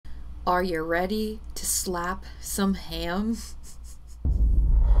Are you ready to slap some ham?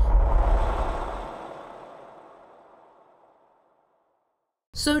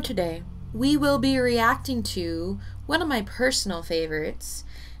 So today, we will be reacting to one of my personal favorites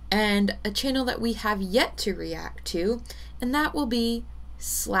and a channel that we have yet to react to, and that will be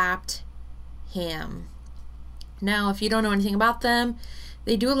Slapped Ham. Now, if you don't know anything about them,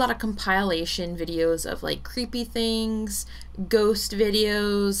 they do a lot of compilation videos of like creepy things, ghost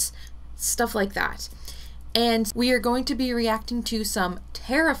videos, stuff like that. And we are going to be reacting to some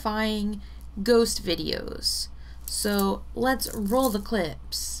terrifying ghost videos. So let's roll the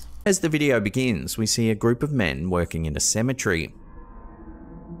clips. As the video begins, we see a group of men working in a cemetery.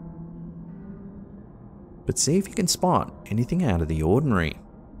 But see if you can spot anything out of the ordinary.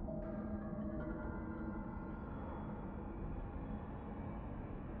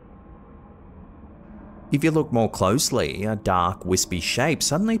 If you look more closely, a dark, wispy shape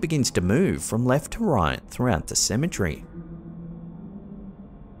suddenly begins to move from left to right throughout the cemetery.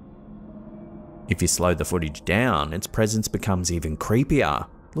 If you slow the footage down, its presence becomes even creepier.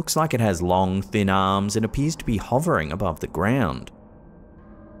 Looks like it has long, thin arms and appears to be hovering above the ground.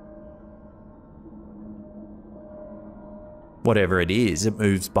 Whatever it is, it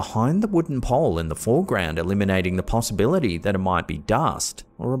moves behind the wooden pole in the foreground, eliminating the possibility that it might be dust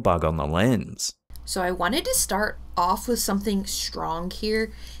or a bug on the lens. So I wanted to start off with something strong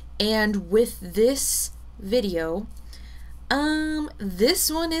here, and with this video,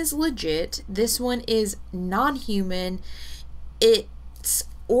 this one is legit. This one is non-human. Its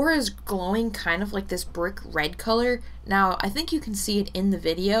aura is glowing kind of like this brick red color. Now, I think you can see it in the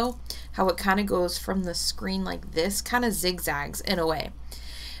video, how it kind of goes from the screen like this, kind of zigzags in a way.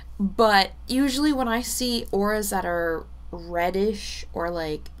 But usually when I see auras that are reddish or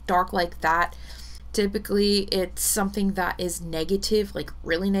like dark like that, typically it's something that is negative, like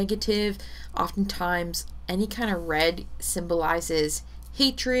really negative. Oftentimes any kind of red symbolizes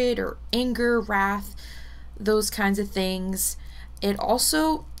hatred or anger, wrath, those kinds of things. It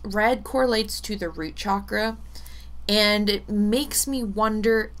also, red correlates to the root chakra, and it makes me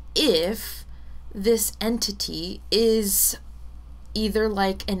wonder if this entity is either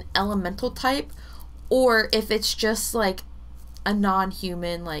like an elemental type or if it's just like a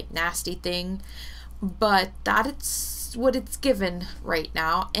non-human, like nasty thing. But that's what it's given right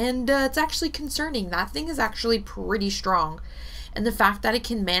now, and it's actually concerning. That thing is actually pretty strong, and the fact that it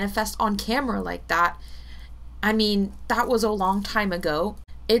can manifest on camera like that, I mean, that was a long time ago.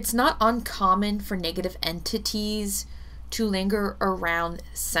 It's not uncommon for negative entities to linger around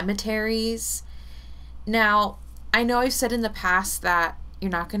cemeteries. Now, I know I've said in the past that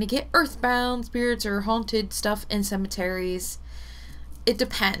you're not going to get earthbound spirits or haunted stuff in cemeteries. It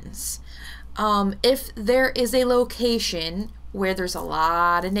depends. If there is a location where there's a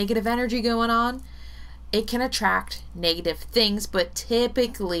lot of negative energy going on, it can attract negative things, but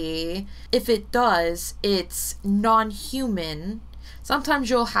typically, if it does, it's non-human. Sometimes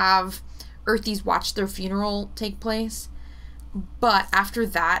you'll have earthies watch their funeral take place, but after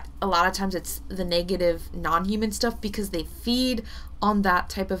that, a lot of times it's the negative non-human stuff because they feed on that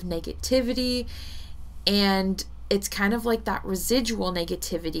type of negativity, and it's kind of like that residual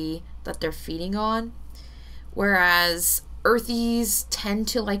negativity that they're feeding on. Whereas earthies tend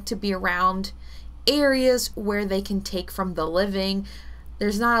to like to be around areas where they can take from the living.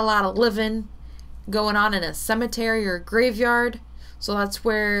 There's not a lot of living going on in a cemetery or a graveyard, so that's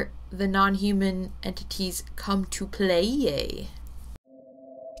where the non-human entities come to play.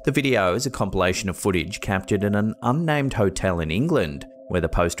 The video is a compilation of footage captured in an unnamed hotel in England, where the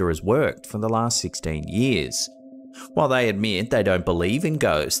poster has worked for the last 16 years. While they admit they don't believe in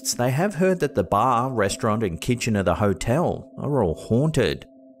ghosts, they have heard that the bar, restaurant and kitchen of the hotel are all haunted.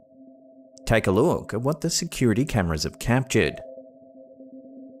 Take a look at what the security cameras have captured.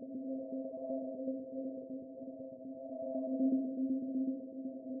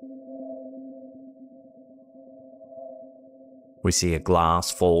 We see a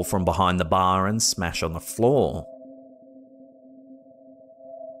glass fall from behind the bar and smash on the floor.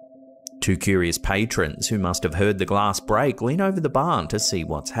 Two curious patrons who must have heard the glass break lean over the bar to see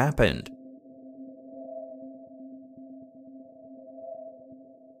what's happened.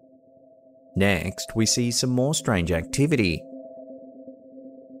 Next, we see some more strange activity.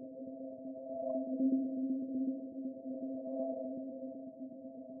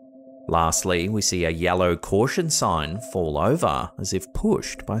 Lastly, we see a yellow caution sign fall over as if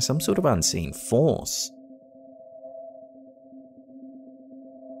pushed by some sort of unseen force.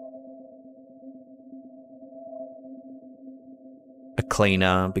 A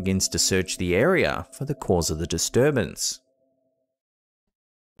cleaner begins to search the area for the cause of the disturbance.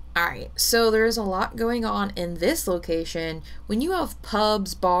 Alright, so there's a lot going on in this location. When you have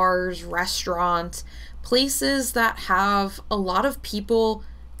pubs, bars, restaurants, places that have a lot of people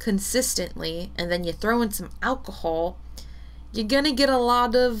consistently, and then you throw in some alcohol, you're gonna get a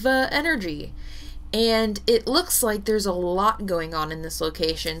lot of energy. And it looks like there's a lot going on in this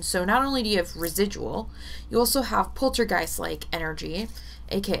location. So not only do you have residual, you also have poltergeist-like energy,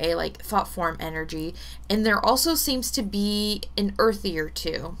 aka like thought form energy, and there also seems to be an earthy or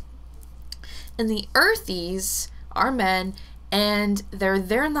two. And the earthies are men, and they're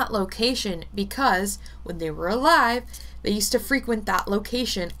there in that location because when they were alive, they used to frequent that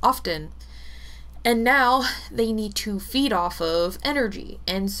location often. And now they need to feed off of energy.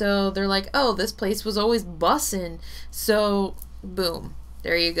 And so they're like, oh, this place was always bussin'. So, boom,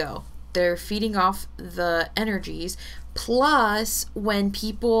 there you go. They're feeding off the energies. Plus, when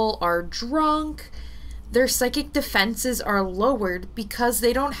people are drunk, their psychic defenses are lowered because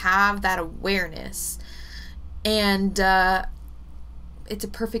they don't have that awareness. And it's a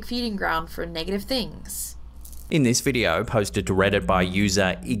perfect feeding ground for negative things. In this video, posted to Reddit by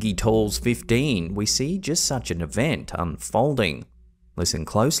user IggyTalls15, we see just such an event unfolding. Listen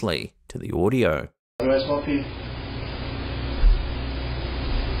closely to the audio.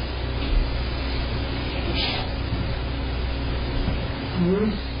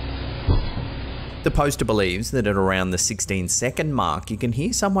 The poster believes that at around the 16-second mark, you can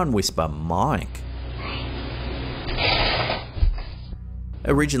hear someone whisper "Mike."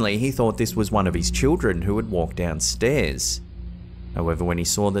 Originally, he thought this was one of his children who had walked downstairs. However, when he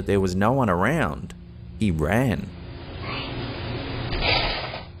saw that there was no one around, he ran.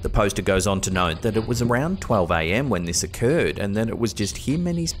 The poster goes on to note that it was around 12 AM when this occurred, and that it was just him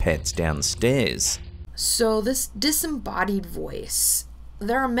and his pets downstairs. So this disembodied voice,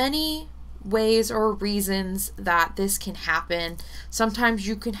 there are many ways or reasons that this can happen. Sometimes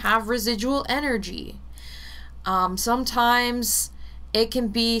you can have residual energy. Sometimes it can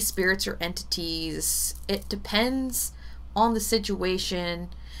be spirits or entities. It depends on the situation.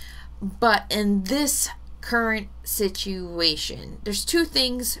 But in this current situation, there's two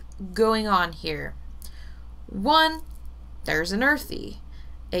things going on here. One, there's an earthy,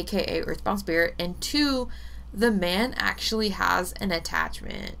 aka earthbound spirit, and two, the man actually has an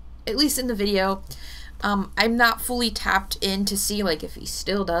attachment. At least in the video. I'm not fully tapped in to see like if he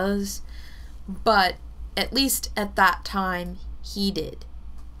still does, but at least at that time he did.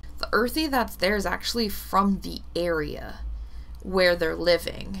 The earthy that's there is actually from the area where they're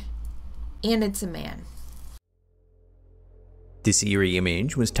living, and it's a man. This eerie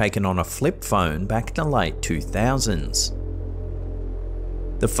image was taken on a flip phone back in the late 2000s.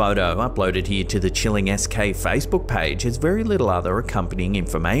 The photo uploaded here to the Chilling SK Facebook page has very little other accompanying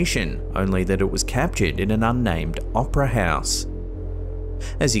information, only that it was captured in an unnamed opera house.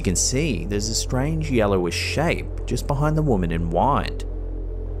 As you can see, there's a strange yellowish shape just behind the woman in white.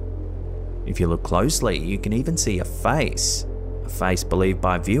 If you look closely, you can even see a face believed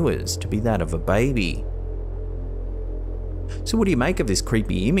by viewers to be that of a baby. So what do you make of this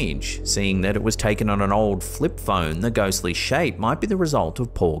creepy image? Seeing that it was taken on an old flip phone, the ghostly shape might be the result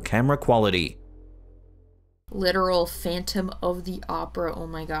of poor camera quality. Literal Phantom of the Opera, oh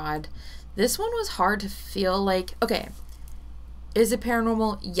my god. This one was hard to feel like, okay, is it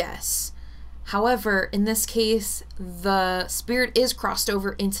paranormal? Yes. However, in this case, the spirit is crossed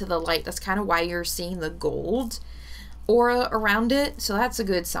over into the light. That's kind of why you're seeing the gold aura around it. So that's a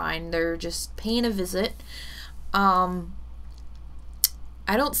good sign. They're just paying a visit.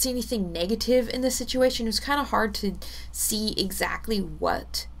 I don't see anything negative in this situation. It was kind of hard to see exactly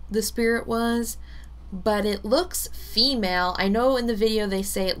what the spirit was, but it looks female. I know in the video they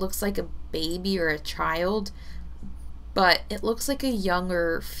say it looks like a baby or a child, but it looks like a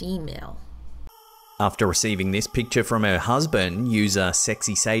younger female. After receiving this picture from her husband, user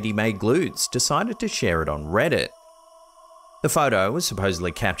Sexy Sadie May Glutes decided to share it on Reddit. The photo was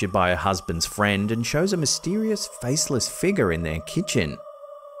supposedly captured by her husband's friend and shows a mysterious faceless figure in their kitchen.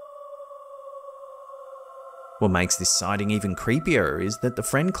 What makes this sighting even creepier is that the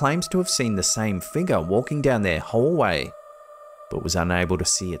friend claims to have seen the same figure walking down their hallway, but was unable to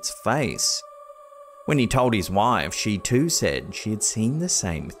see its face. When he told his wife, she too said she had seen the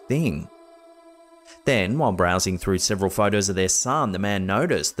same thing. Then, while browsing through several photos of their son, the man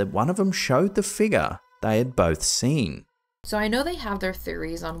noticed that one of them showed the figure they had both seen. So I know they have their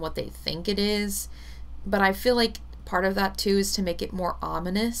theories on what they think it is, but I feel like part of that too is to make it more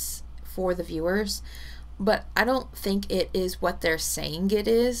ominous for the viewers. But I don't think it is what they're saying it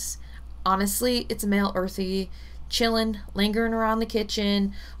is. Honestly, it's a male earthy, chilling, lingering around the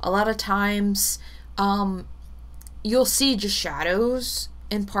kitchen. A lot of times, you'll see just shadows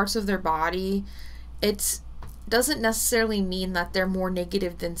in parts of their body, it doesn't necessarily mean that they're more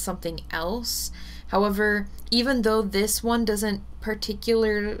negative than something else. However, even though this one doesn't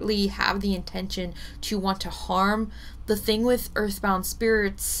particularly have the intention to want to harm, the thing with earthbound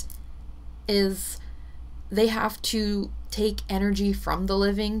spirits is they have to take energy from the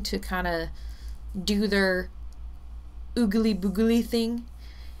living to kind of do their oogly boogly thing,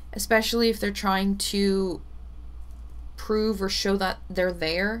 especially if they're trying to prove or show that they're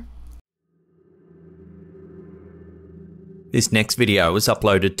there. This next video was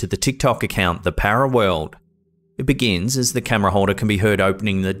uploaded to the TikTok account The Paraworld. It begins as the camera holder can be heard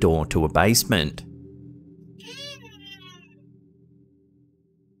opening the door to a basement.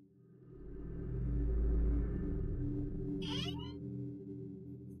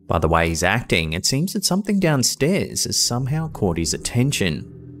 By the way he's acting, it seems that something downstairs has somehow caught his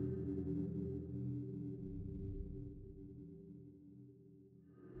attention.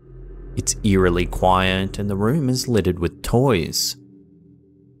 It's eerily quiet and the room is littered with toys.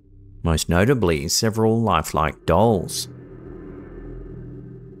 Most notably, several lifelike dolls.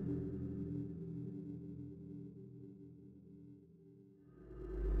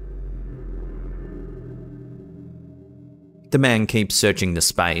 The man keeps searching the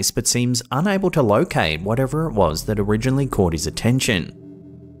space but seems unable to locate whatever it was that originally caught his attention.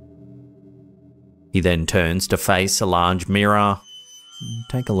 He then turns to face a large mirror.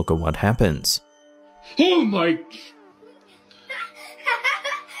 Take a look at what happens. Oh my...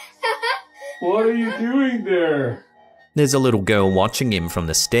 What are you doing there? There's a little girl watching him from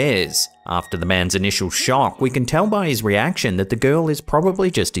the stairs. After the man's initial shock, we can tell by his reaction that the girl is probably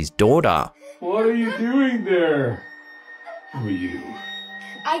just his daughter. What are you doing there? Who are you?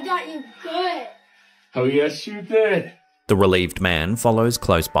 I got you good. Oh yes, you did. The relieved man follows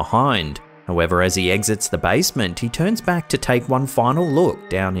close behind. However, as he exits the basement, he turns back to take one final look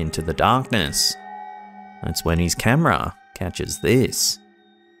down into the darkness. That's when his camera catches this.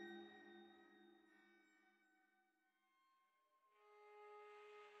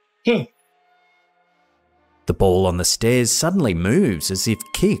 The ball on the stairs suddenly moves as if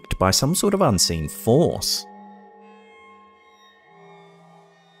kicked by some sort of unseen force.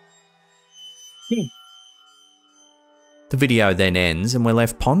 The video then ends and we're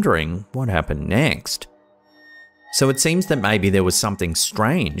left pondering what happened next. So it seems that maybe there was something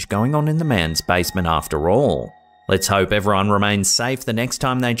strange going on in the man's basement after all. Let's hope everyone remains safe the next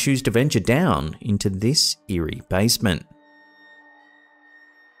time they choose to venture down into this eerie basement.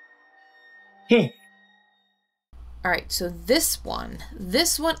 Alright, so this one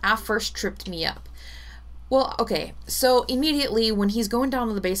at first tripped me up. Well, okay, so immediately when he's going down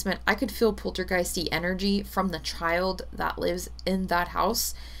to the basement, I could feel poltergeisty energy from the child that lives in that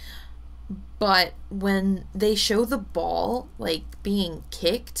house. But when they show the ball, like, being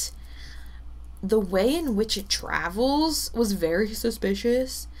kicked, the way in which it travels was very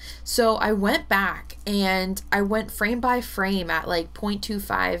suspicious. So I went back and I went frame by frame at like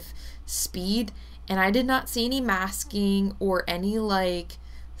 0.25 speed, and I did not see any masking or any like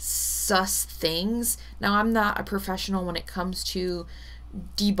sus things. Now, I'm not a professional when it comes to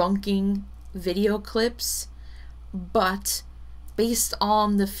debunking video clips, but based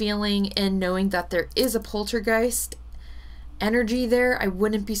on the feeling and knowing that there is a poltergeist energy there, I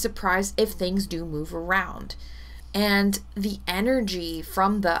wouldn't be surprised if things do move around. And the energy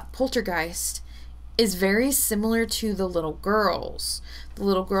from the poltergeist is very similar to the little girl's. The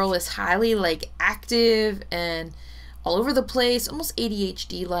little girl is highly like active and all over the place, almost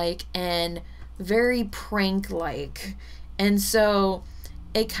ADHD like, and very prank like. And so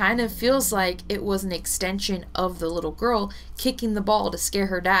it kind of feels like it was an extension of the little girl kicking the ball to scare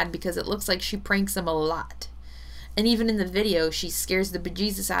her dad, because it looks like she pranks him a lot. And even in the video, she scares the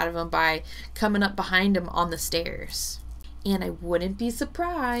bejesus out of him by coming up behind him on the stairs. And I wouldn't be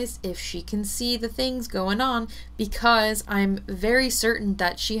surprised if she can see the things going on, because I'm very certain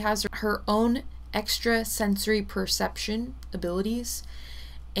that she has her own extra sensory perception abilities,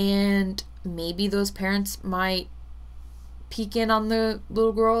 and maybe those parents might peek in on the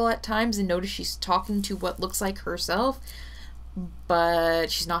little girl at times and notice she's talking to what looks like herself, but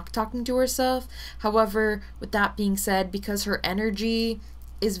she's not talking to herself. However, with that being said, because her energy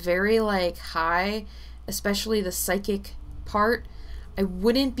is very like high, especially the psychic part, I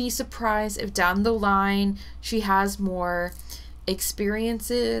wouldn't be surprised if down the line she has more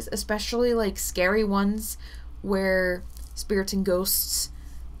experiences, especially like scary ones where spirits and ghosts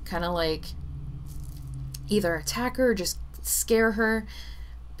kind of like either attack her or just scare her.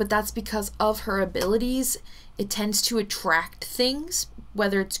 But that's because of her abilities. It tends to attract things,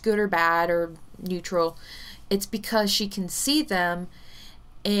 whether it's good or bad or neutral. It's because she can see them,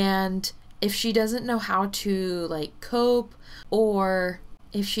 And if she doesn't know how to like cope, or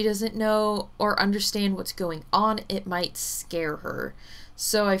if she doesn't know or understand what's going on, it might scare her.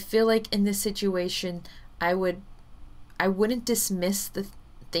 So I feel like in this situation, I wouldn't dismiss the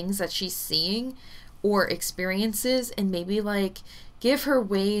things that she's seeing or experiences, and maybe like give her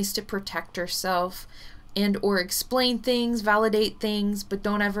ways to protect herself and or explain things, validate things, but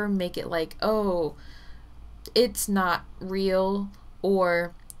don't ever make it like, oh, it's not real,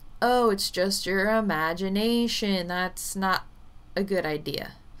 or oh, it's just your imagination. That's not a good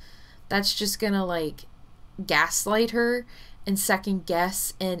idea. That's just gonna like gaslight her and second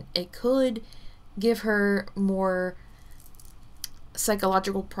guess, and it could give her more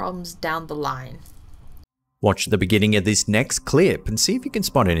psychological problems down the line. Watch the beginning of this next clip and see if you can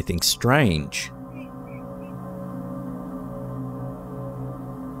spot anything strange.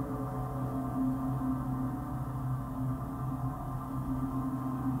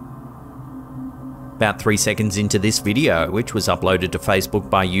 About 3 seconds into this video, which was uploaded to Facebook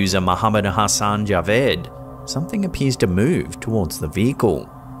by user Muhammad Hassan Javed, something appears to move towards the vehicle.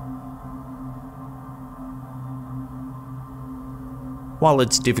 While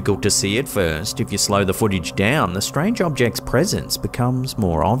it's difficult to see at first, if you slow the footage down, the strange object's presence becomes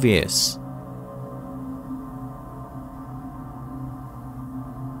more obvious.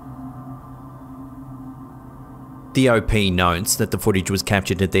 The OP notes that the footage was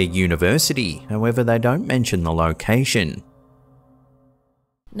captured at their university, however they don't mention the location.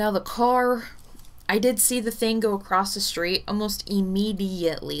 Now the car, I did see the thing go across the street almost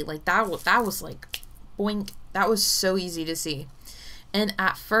immediately. Like that was like boink. That was so easy to see. And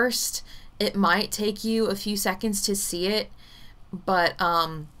at first, it might take you a few seconds to see it, but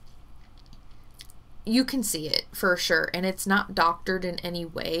you can see it for sure, and it's not doctored in any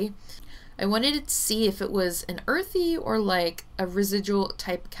way. I wanted to see if it was an earthy or like a residual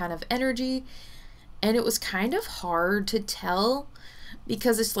type kind of energy, and it was kind of hard to tell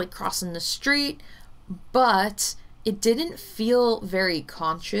because it's like crossing the street, but it didn't feel very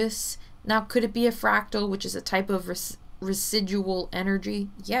conscious. Now, could it be a fractal, which is a type of residual energy?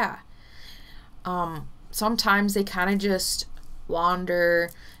 Yeah. Sometimes they kind of just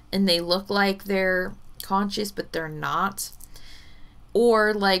wander and they look like they're conscious, but they're not.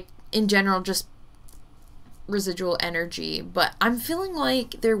 Or like in general, just residual energy. But I'm feeling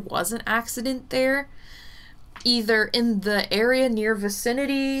like there was an accident there, either in the area near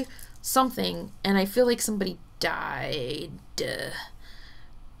vicinity, something, and I feel like somebody died.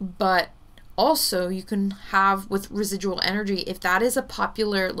 But also, you can have with residual energy, if that is a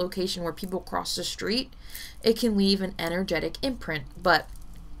popular location where people cross the street, it can leave an energetic imprint. But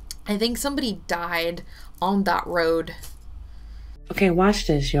I think somebody died on that road. Okay, watch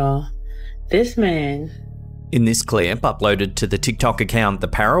this, y'all. This man... In this clip, uploaded to the TikTok account The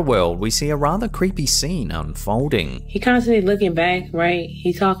Paraworld, we see a rather creepy scene unfolding. He constantly looking back, right?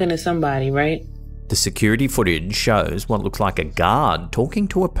 He's talking to somebody, right? The security footage shows what looks like a guard talking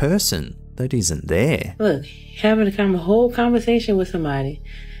to a person that isn't there. Look, having a whole conversation with somebody,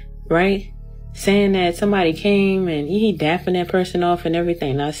 right? Saying that somebody came and he dapping that person off and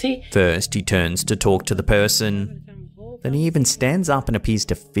everything. Now see? First, he turns to talk to the person. Then he even stands up and appears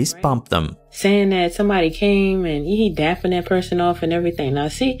to fist bump them. Saying that somebody came and he dapping that person off and everything. Now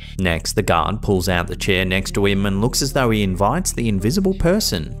see? Next, the guard pulls out the chair next to him and looks as though he invites the invisible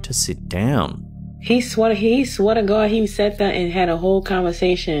person to sit down. He swore to God he sat there and had a whole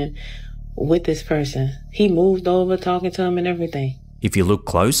conversation with this person. He moved over, talking to him and everything. If you look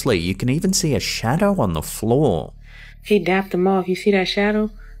closely, you can even see a shadow on the floor. He dapped him off. You see that shadow?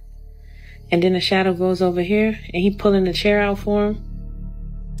 And then the shadow goes over here, and he pulling the chair out for him.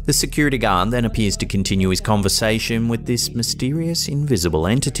 The security guard then appears to continue his conversation with this mysterious invisible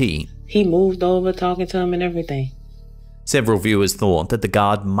entity. He moved over, talking to him and everything. Several viewers thought that the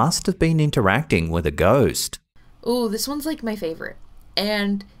guard must have been interacting with a ghost. Ooh, this one's like my favorite.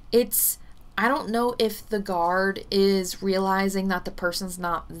 And I don't know if the guard is realizing that the person's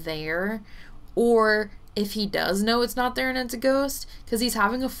not there, or if he does know it's not there and it's a ghost, because he's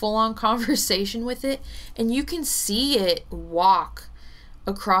having a full-on conversation with it, and you can see it walk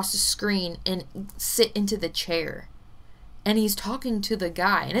across the screen and sit into the chair, and he's talking to the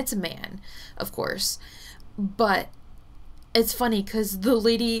guy, and it's a man, of course. But it's funny because the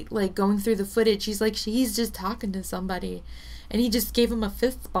lady, like, going through the footage, she's like, he's just talking to somebody, and he just gave him a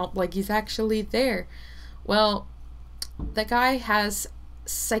fist bump like he's actually there. Well, that guy has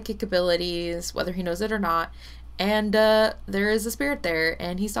psychic abilities, whether he knows it or not, and there is a spirit there,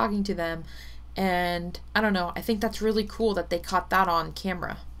 and he's talking to them, and I don't know, I think that's really cool that they caught that on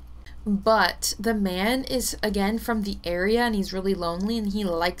camera. But the man is, again, from the area, and he's really lonely, and he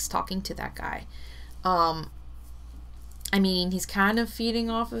likes talking to that guy. I mean, he's kind of feeding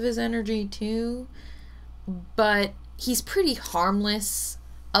off of his energy too, but he's pretty harmless.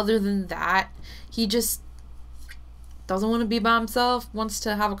 Other than that, he just doesn't want to be by himself, wants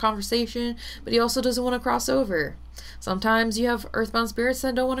to have a conversation, but he also doesn't want to cross over. Sometimes you have earthbound spirits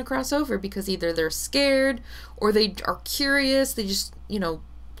that don't want to cross over because either they're scared or they are curious, they just, you know,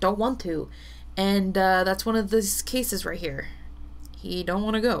 don't want to. And that's one of these cases right here. He don't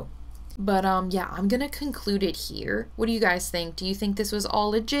want to go. But yeah, I'm gonna conclude it here. What do you guys think? Do you think this was all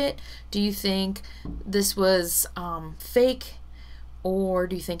legit? Do you think this was fake? Or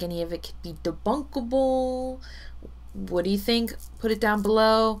do you think any of it could be debunkable? What do you think? Put it down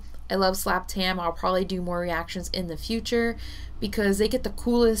below. I love Slap Tam. I'll probably do more reactions in the future because they get the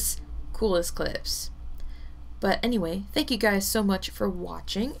coolest clips. But anyway, thank you guys so much for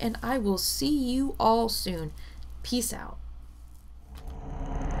watching, and I will see you all soon. Peace out.